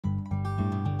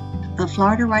the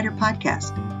Florida Writer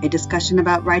Podcast, a discussion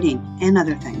about writing and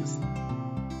other things.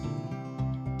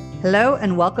 Hello,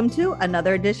 and welcome to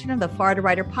another edition of the Florida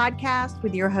Writer Podcast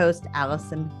with your host,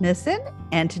 Alison Nissen.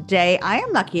 And today I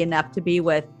am lucky enough to be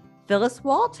with Phyllis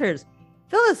Walters.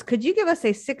 Phyllis, could you give us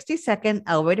a 60-second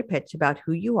elevator pitch about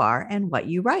who you are and what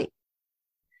you write?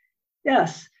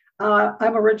 Yes,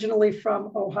 I'm originally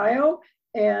from Ohio,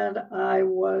 and I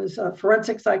was a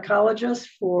forensic psychologist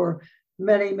for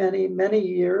many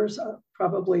years,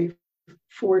 probably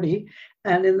 40.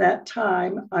 And in that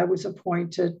time, I was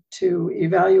appointed to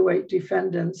evaluate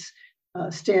defendants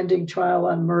standing trial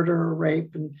on murder or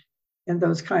rape and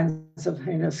those kinds of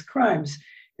heinous crimes.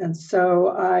 And so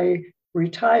I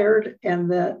retired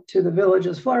to the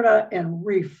Villages, Florida, and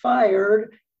refired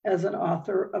as an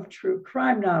author of true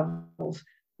crime novels,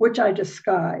 which I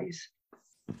disguise.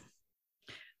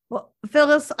 Well,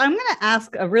 Phyllis, I'm going to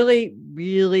ask a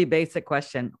really basic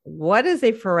question. What is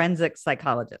a forensic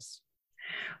psychologist?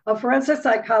 A forensic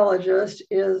psychologist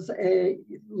is a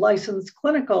licensed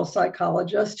clinical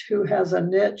psychologist who has a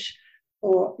niche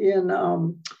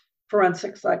in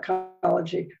forensic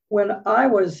psychology. When I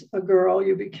was a girl,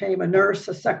 you became a nurse,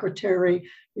 a secretary,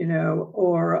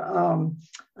 or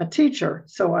a teacher.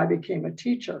 So I became a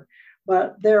teacher.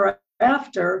 But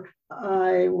thereafter,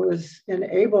 I was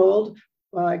enabled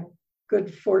by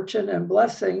good fortune and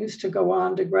blessings to go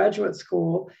on to graduate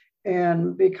school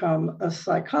and become a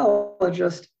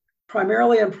psychologist,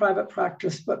 primarily in private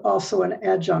practice, but also an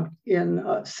adjunct in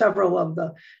several of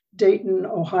the Dayton,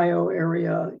 Ohio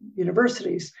area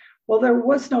universities. Well, there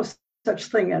was no such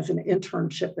thing as an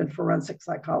internship in forensic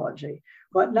psychology,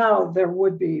 but now there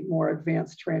would be more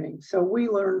advanced training. So we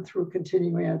learned through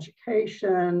continuing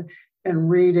education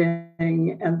and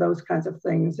reading and those kinds of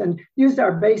things, and used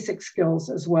our basic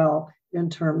skills as well in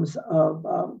terms of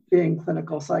being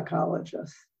clinical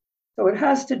psychologists. So it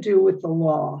has to do with the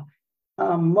law.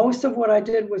 Most of what I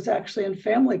did was actually in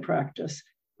family practice,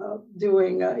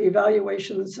 doing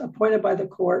evaluations appointed by the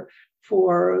court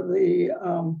for the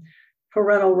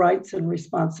parental rights and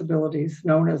responsibilities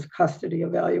known as custody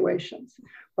evaluations.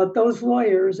 But those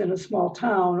lawyers in a small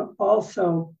town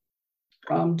also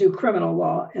do criminal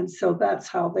law. And so that's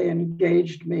how they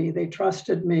engaged me. They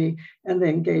trusted me and they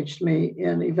engaged me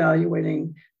in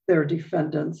evaluating their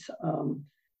defendants.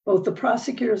 Both the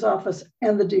prosecutor's office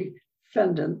and the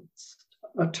defendant's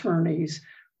attorneys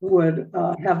would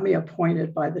have me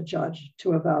appointed by the judge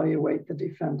to evaluate the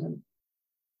defendant.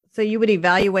 So you would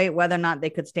evaluate whether or not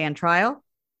they could stand trial?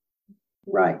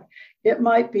 Right. It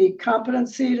might be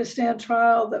competency to stand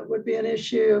trial that would be an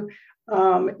issue.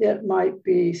 It might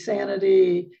be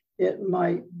sanity. It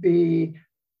might be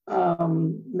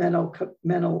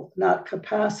mental, not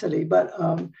capacity, but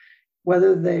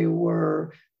whether they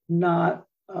were not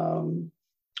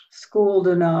schooled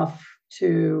enough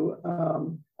to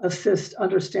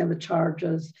understand the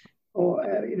charges, or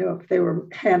if they were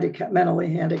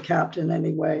mentally handicapped in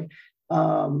any way,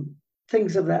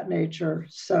 things of that nature.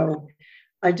 So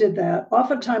I did that.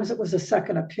 Oftentimes it was a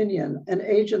second opinion. An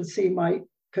agency might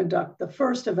conduct the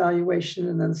first evaluation,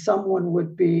 and then someone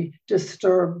would be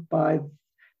disturbed by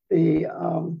the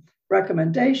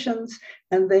recommendations,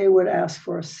 and they would ask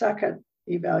for a second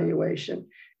evaluation,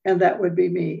 and that would be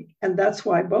me. And that's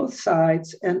why both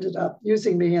sides ended up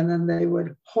using me, and then they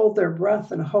would hold their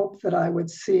breath and hope that I would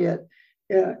see it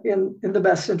in the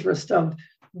best interest of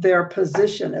their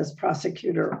position as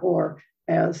prosecutor or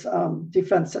as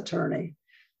defense attorney.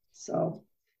 So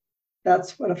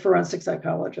that's what a forensic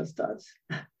psychologist does.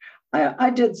 I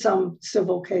did some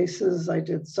civil cases, I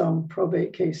did some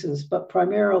probate cases, but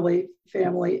primarily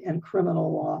family and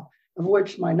criminal law, of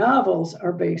which my novels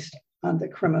are based on the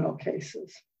criminal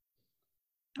cases.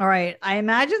 All right. I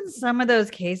imagine some of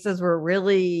those cases were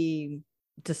really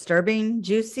disturbing,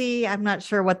 juicy. I'm not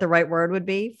sure what the right word would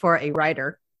be for a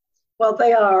writer. Well,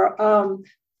 they are.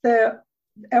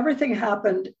 Everything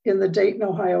happened in the Dayton,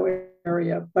 Ohio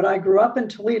area, but I grew up in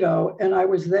Toledo and I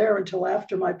was there until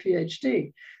after my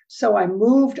PhD. So I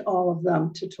moved all of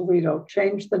them to Toledo,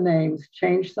 changed the names,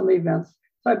 changed some events.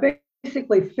 So I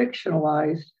basically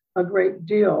fictionalized a great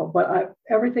deal, but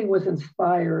everything was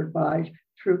inspired by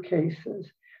true cases.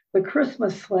 The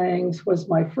Christmas Slayings was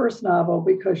my first novel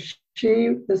because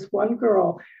this one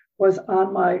girl, was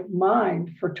on my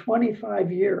mind for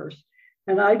 25 years.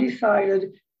 And I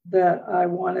decided that I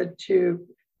wanted to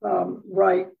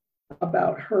write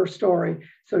about her story.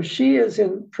 So she is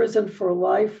in prison for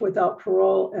life without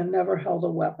parole and never held a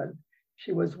weapon.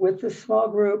 She was with this small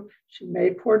group. She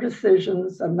made poor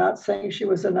decisions. I'm not saying she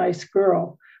was a nice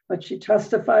girl, but she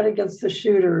testified against the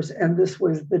shooters, and this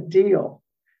was the deal.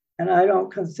 And I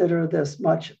don't consider this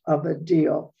much of a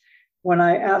deal. when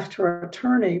I asked her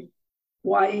attorney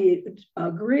why he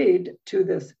agreed to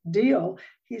this deal,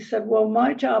 he said, well,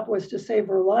 my job was to save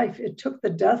her life. It took the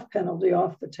death penalty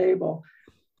off the table.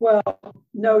 Well,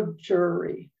 no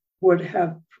jury would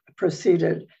have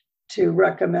proceeded to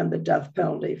recommend the death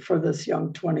penalty for this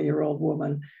young 20-year-old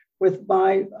woman. With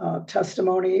my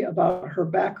testimony about her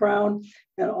background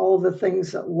and all the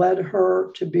things that led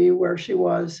her to be where she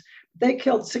was, they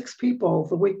killed 6 people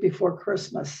the week before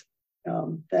Christmas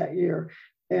that year.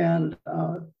 And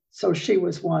so she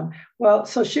was one. Well,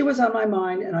 so she was on my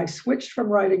mind, and I switched from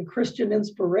writing Christian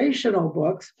inspirational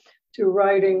books to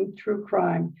writing true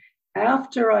crime.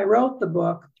 After I wrote the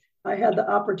book, I had the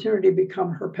opportunity to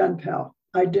become her pen pal.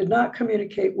 I did not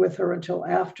communicate with her until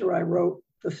after I wrote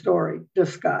the story,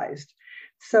 Disguised.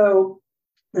 So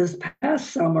this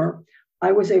past summer,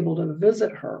 I was able to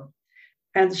visit her,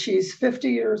 and she's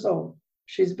 50 years old.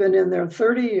 She's been in there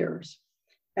 30 years,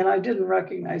 and I didn't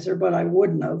recognize her, but I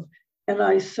wouldn't have. And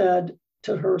I said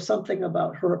to her something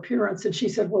about her appearance, and she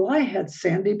said, well, I had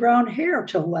sandy brown hair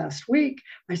till last week.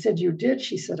 I said, you did?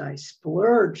 She said, I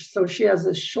splurged. So she has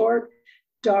this short,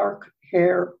 dark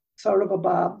hair, sort of a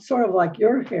bob, sort of like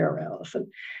your hair,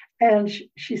 Alison. And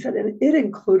she said, and it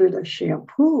included a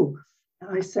shampoo.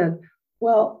 And I said,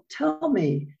 well, tell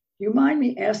me, do you mind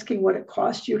me asking what it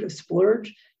cost you to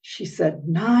splurge? She said,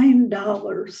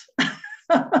 $9.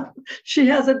 She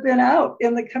hasn't been out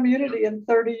in the community in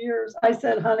 30 years. I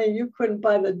said, honey, you couldn't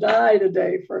buy the dye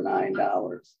today for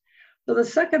 $9. So the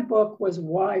second book was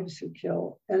Wives Who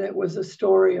Kill, and it was a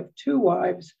story of 2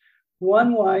 wives.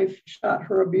 One wife shot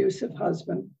her abusive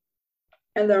husband,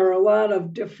 and there are a lot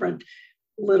of different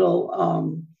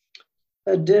little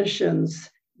additions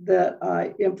that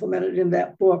I implemented in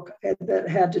that book that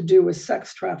had to do with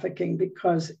sex trafficking,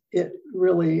 because it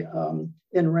really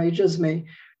enrages me.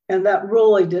 And that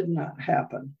really did not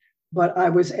happen. But I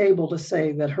was able to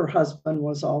say that her husband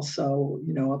was also,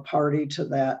 a party to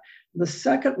that. The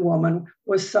second woman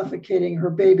was suffocating her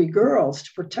baby girls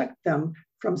to protect them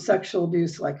from sexual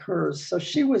abuse like hers. So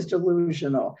she was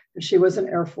delusional, and she was an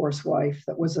Air Force wife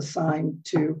that was assigned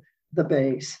to the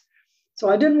base. So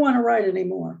I didn't want to write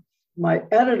anymore. My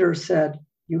editor said,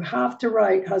 you have to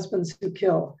write Husbands Who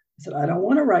Kill. I said, I don't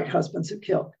want to write Husbands Who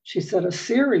Kill. She said, a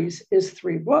series is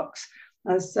 3 books.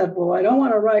 I said, well, I don't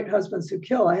want to write Husbands Who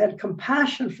Kill. I had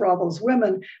compassion for all those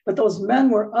women, but those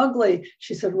men were ugly.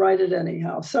 She said, write it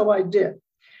anyhow. So I did.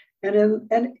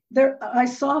 I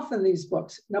soften these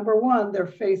books. Number one, they're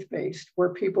faith-based,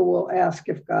 where people will ask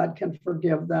if God can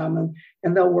forgive them,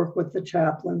 and they'll work with the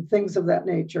chaplain, things of that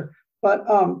nature. But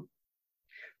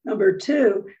number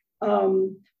two,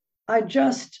 I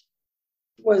just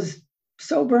was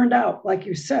so burned out, like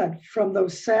you said, from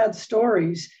those sad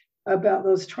stories about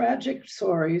those tragic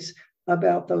stories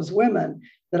about those women,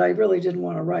 that I really didn't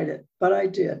want to write it, but I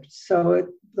did. So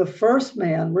the first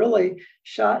man really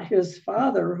shot his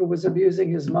father, who was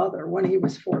abusing his mother, when he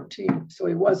was 14. So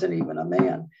he wasn't even a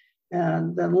man.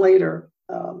 And then later,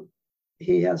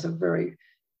 he has a very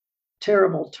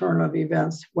terrible turn of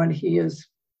events when he is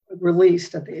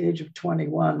released at the age of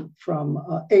 21 from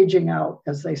aging out,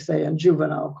 as they say, in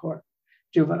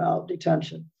juvenile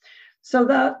detention. So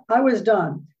that I was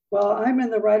done. Well, I'm in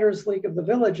the Writers League of the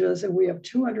Villages, and we have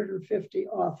 250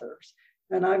 authors.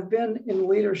 And I've been in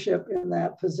leadership in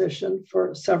that position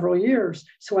for several years.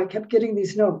 So I kept getting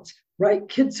these notes, write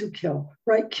Kids Who Kill,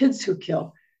 write Kids Who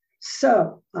Kill.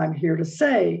 So I'm here to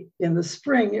say in the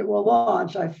spring it will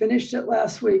launch. I finished it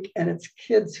last week, and it's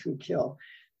Kids Who Kill.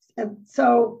 And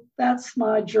so that's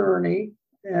my journey,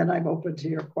 and I'm open to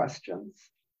your questions.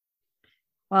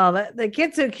 Well, the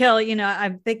Kids Who Kill,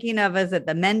 I'm thinking of, is it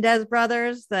the Mendez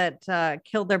brothers that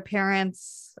killed their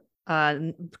parents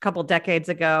a couple decades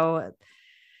ago?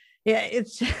 Yeah,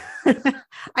 it's,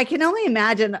 I can only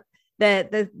imagine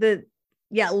that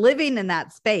living in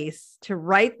that space to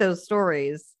write those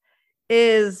stories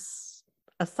is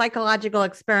a psychological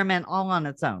experiment all on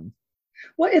its own.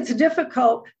 Well, it's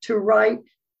difficult to write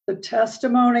the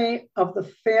testimony of the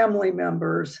family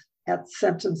members at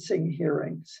sentencing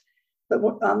hearings.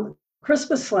 On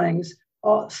Christmas Slayings,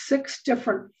 6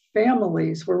 different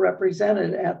families were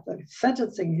represented at the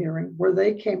sentencing hearing, where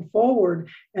they came forward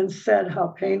and said how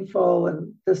painful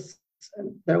and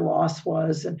their loss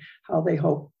was, and how they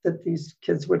hoped that these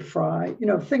kids would fry,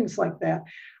 things like that.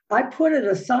 I put it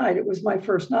aside. It was my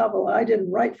first novel. I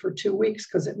didn't write for 2 weeks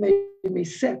because it made me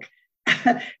sick.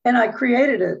 And I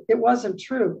created it. It wasn't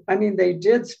true. I mean, they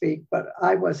did speak, but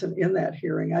I wasn't in that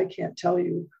hearing. I can't tell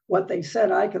you what they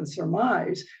said. I can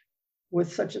surmise,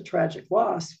 with such a tragic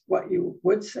loss, what you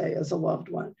would say as a loved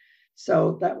one.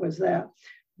 So that was that.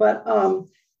 But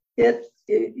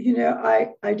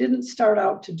I didn't start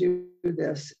out to do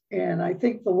this. And I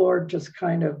think the Lord just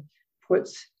kind of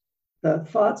puts the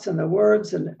thoughts and the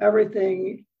words and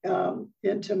everything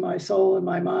into my soul and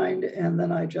my mind. And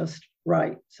then I just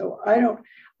write. So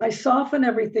I soften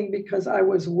everything because I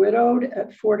was widowed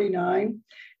at 49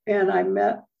 and I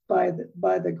met by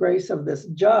the grace of this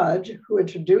judge who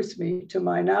introduced me to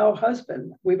my now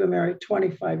husband. We've been married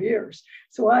 25 years.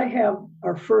 So I have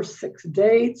our first 6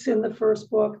 dates in the first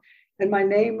book. And my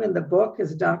name in the book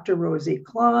is Dr. Rosie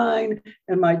Klein,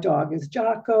 and my dog is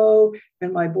Jocko,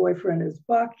 and my boyfriend is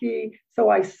Bucky. So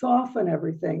I soften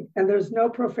everything, and there's no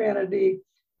profanity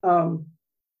and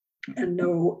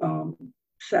no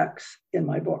sex in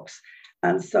my books.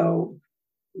 And so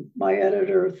my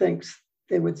editor thinks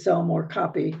they would sell more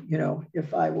copy,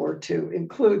 if I were to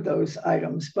include those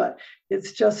items, but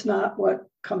it's just not what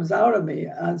comes out of me.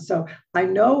 And so I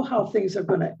know how things are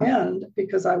going to end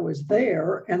because I was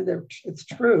there and it's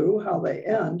true how they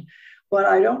end, but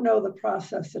I don't know the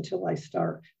process until I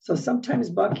start. So sometimes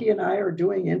Bucky and I are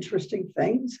doing interesting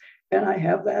things and I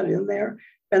have that in there.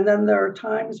 And then there are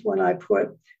times when I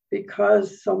put,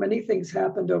 because so many things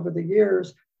happened over the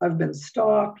years, I've been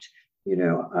stalked,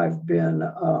 I've been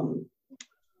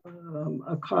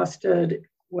accosted,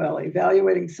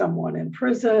 evaluating someone in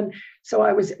prison. So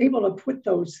I was able to put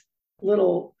those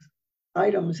little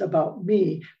items about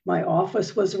me. My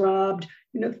office was robbed,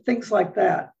 things like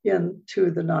that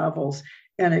into the novels.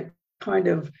 And it kind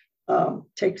of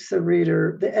takes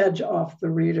the edge off the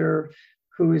reader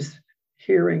who's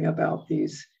hearing about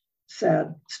these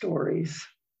sad stories.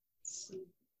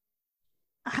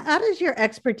 How does your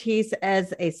expertise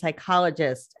as a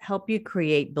psychologist help you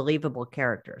create believable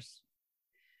characters?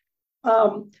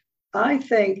 I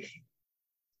think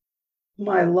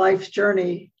my life's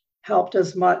journey helped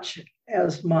as much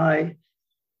as my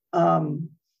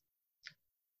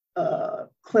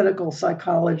clinical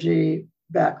psychology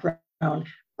background.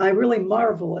 I really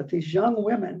marvel at these young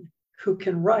women who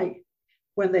can write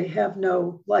when they have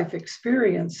no life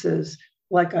experiences,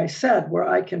 like I said, where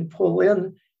I can pull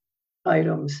in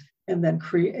items and then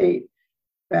create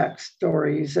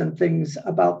backstories and things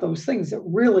about those things that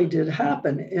really did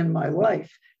happen in my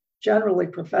life, generally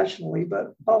professionally,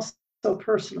 but also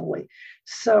personally.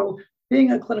 So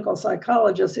being a clinical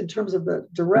psychologist, in terms of the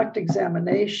direct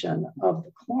examination of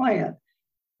the client,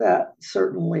 that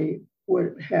certainly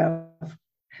would have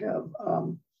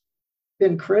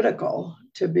been critical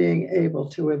to being able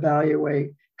to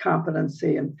evaluate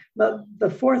competency. And the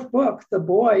fourth book, the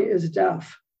boy is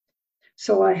deaf.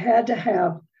 So I had to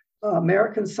have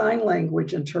American Sign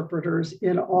Language interpreters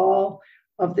in all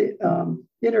of the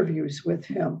interviews with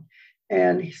him.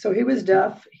 And so he was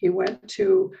deaf. He went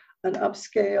to an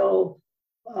upscale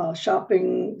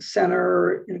shopping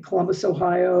center in Columbus,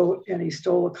 Ohio, and he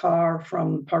stole a car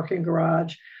from the parking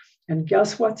garage. And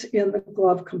guess what's in the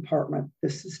glove compartment?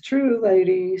 This is true,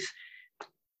 ladies.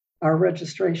 Our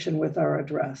registration with our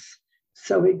address.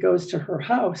 So he goes to her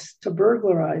house to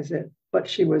burglarize it, but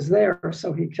she was there,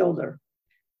 so he killed her.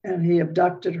 And he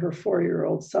abducted her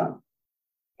 4-year-old son.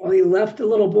 Well, he left the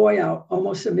little boy out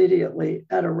almost immediately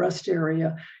at a rest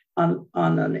area on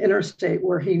an interstate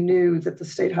where he knew that the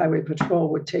State Highway Patrol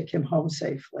would take him home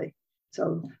safely.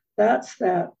 So that's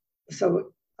that.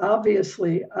 So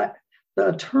obviously, the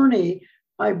attorney,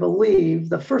 I believe,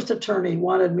 the first attorney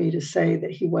wanted me to say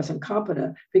that he wasn't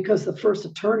competent because the first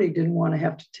attorney didn't want to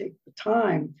have to take the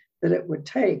time that it would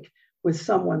take with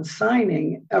someone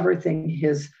signing everything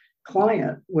his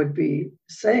client would be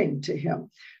saying to him.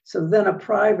 So then a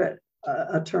private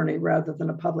attorney rather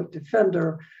than a public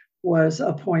defender was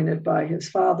appointed by his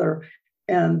father.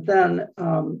 And then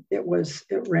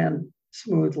it ran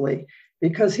smoothly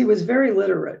because he was very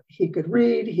literate. He could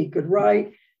read, he could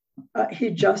write,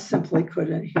 he just simply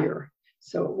couldn't hear.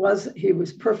 So he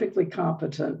was perfectly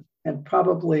competent and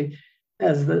probably,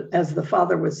 as the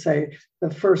father would say,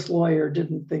 the first lawyer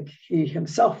didn't think he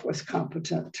himself was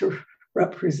competent to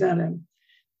represent him.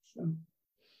 So.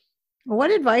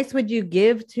 What advice would you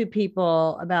give to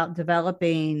people about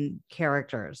developing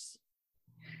characters?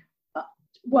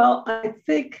 Well, I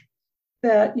think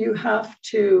that you have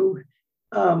to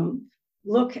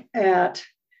look at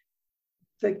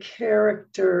the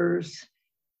character's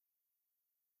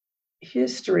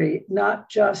history, not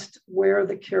just where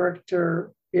the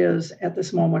character is at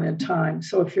this moment in time.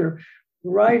 So if you're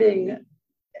writing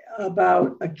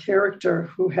about a character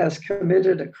who has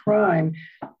committed a crime,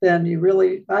 then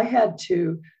I had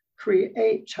to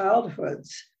create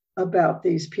childhoods about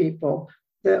these people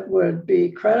that would be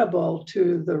credible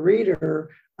to the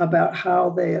reader about how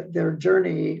their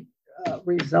journey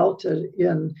resulted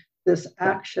in this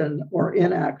action or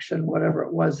inaction, whatever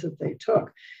it was that they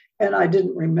took. And I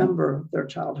didn't remember their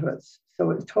childhoods.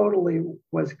 So it totally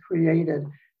was created.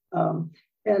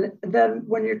 And then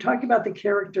when you're talking about the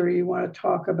character, you want to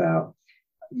talk about,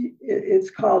 it's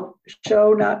called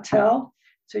show, not tell.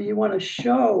 So you want to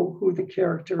show who the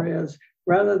character is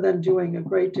rather than doing a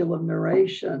great deal of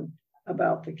narration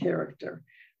about the character.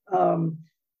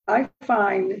 I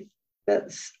find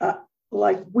that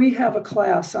like we have a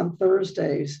class on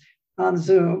Thursdays on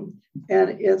Zoom,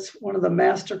 and it's one of the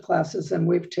master classes, and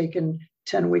we've taken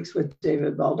 10 weeks with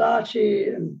David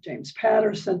Baldacci and James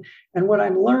Patterson. And what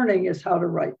I'm learning is how to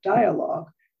write dialogue,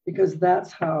 because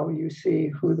that's how you see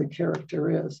who the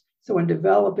character is. So in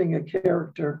developing a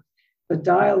character, the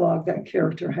dialogue that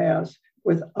character has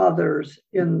with others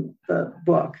in the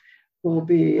book will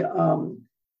be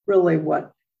really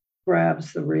what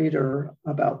grabs the reader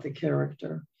about the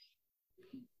character.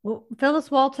 Well, Phyllis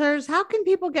Walters, how can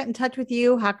people get in touch with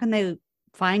you? How can they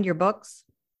find your books?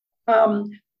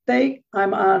 I'm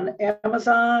on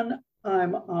Amazon.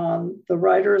 I'm on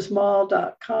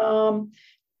thewritersmall.com.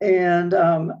 And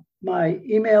my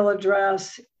email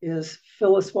address is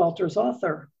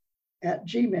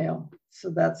phylliswaltersauthor@gmail.com. So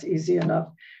that's easy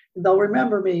enough. They'll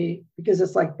remember me because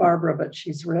it's like Barbara, but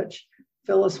she's rich.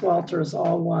 Phyllis Walters,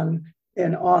 all one,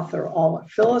 and author, all one.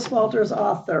 Phyllis Walters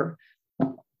author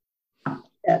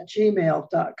at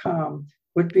gmail.com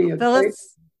would be a Phyllis, great...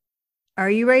 Are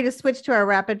you ready to switch to our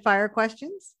rapid fire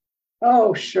questions?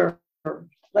 Oh, sure.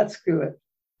 Let's do it.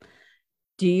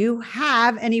 Do you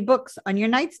have any books on your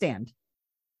nightstand?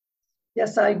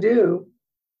 Yes, I do.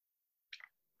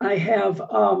 I have,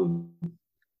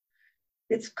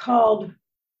 it's called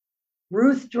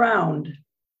Ruth Drowned.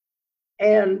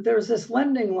 And there's this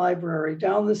lending library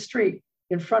down the street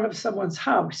in front of someone's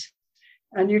house.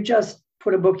 And you just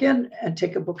put a book in and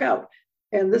take a book out.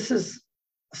 And this is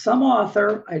some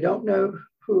author, I don't know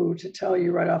who to tell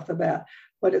you right off the bat,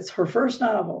 but it's her first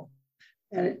novel.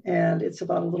 And it's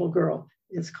about a little girl.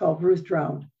 It's called Ruth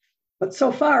Drowned. But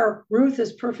so far, Ruth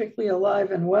is perfectly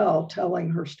alive and well telling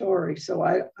her story. So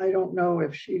I don't know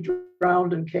if she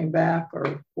drowned and came back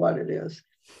or what it is.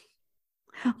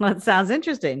 Well, it sounds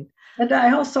interesting. And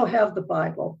I also have the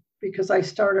Bible because I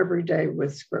start every day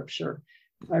with scripture.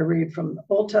 I read from the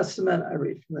Old Testament, I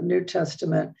read from the New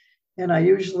Testament, and I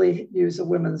usually use a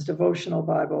women's devotional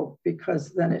Bible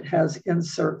because then it has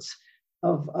inserts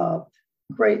of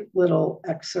great little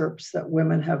excerpts that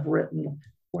women have written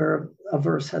where a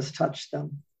verse has touched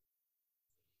them.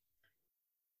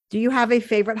 Do you have a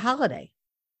favorite holiday?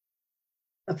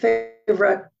 A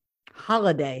favorite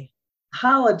holiday?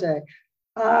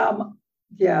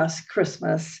 Yes,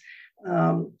 Christmas.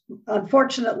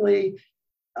 Unfortunately,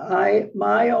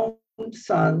 my own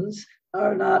sons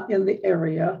are not in the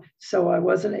area, so I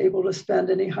wasn't able to spend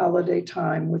any holiday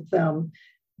time with them.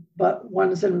 But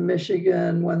one's in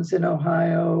Michigan, one's in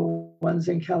Ohio, one's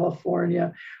in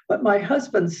California. But my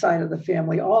husband's side of the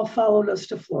family all followed us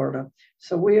to Florida.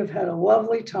 So we have had a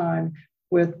lovely time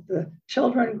with the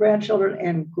children, grandchildren,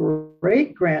 and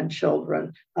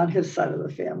great-grandchildren on his side of the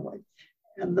family.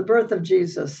 And the birth of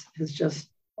Jesus is just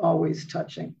always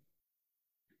touching.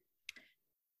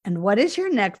 And what is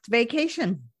your next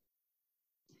vacation?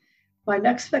 My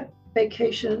next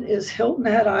vacation is Hilton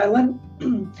Head Island.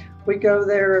 We go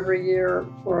there every year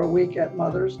for a week at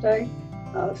Mother's Day.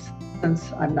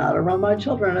 Since I'm not around my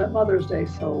children at Mother's Day,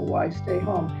 so why stay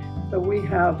home? So we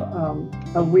have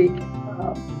a week,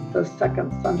 the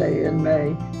second Sunday in May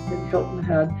in Hilton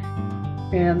Head.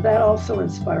 And that also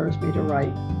inspires me to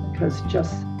write, because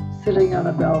just sitting on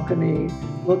a balcony,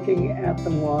 looking at the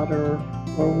water,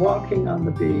 or walking on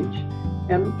the beach,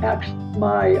 and actually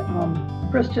my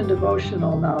Christian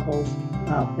devotional novels,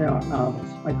 they aren't novels,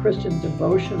 my Christian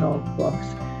devotional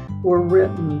books were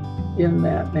written in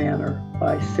that manner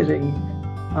by sitting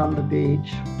on the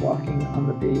beach, walking on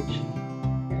the beach.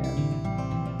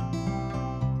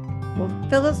 Well,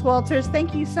 Phyllis Walters,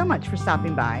 thank you so much for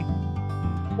stopping by.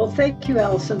 Well, thank you,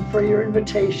 Alison, for your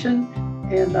invitation.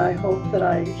 And I hope that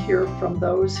I hear from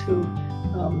those who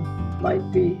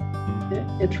might be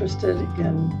interested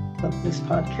in this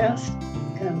podcast,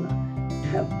 and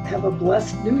have a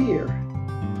blessed new year.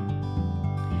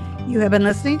 You have been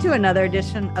listening to another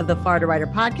edition of the Florida Writer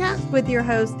Podcast with your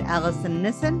host, Alison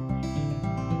Nissen.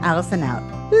 Alison out.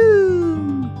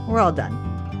 Woo! We're all done.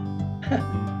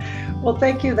 Well,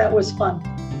 thank you. That was fun.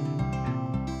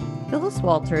 Phyllis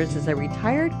Walters is a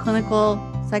retired clinical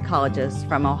psychologist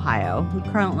from Ohio who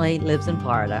currently lives in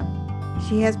Florida.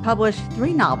 She has published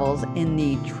 3 novels in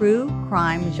the true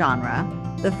crime genre.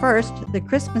 The first, The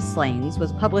Christmas Slayings,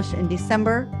 was published in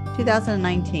December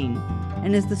 2019.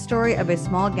 and is the story of a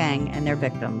small gang and their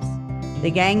victims.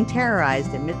 The gang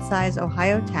terrorized a mid-sized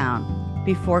Ohio town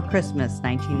before Christmas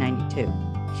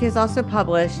 1992. She has also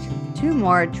published 2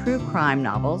 more true crime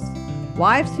novels,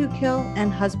 Wives Who Kill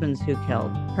and Husbands Who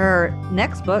Killed. Her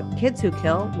next book, Kids Who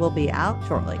Kill, will be out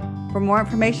shortly. For more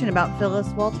information about Phyllis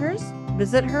Walters,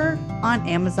 visit her on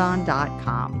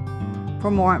Amazon.com.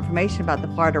 For more information about the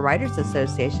Florida Writers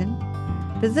Association,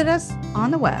 visit us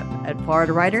on the web at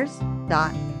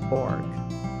floridawriters.org.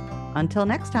 Until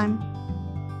next time.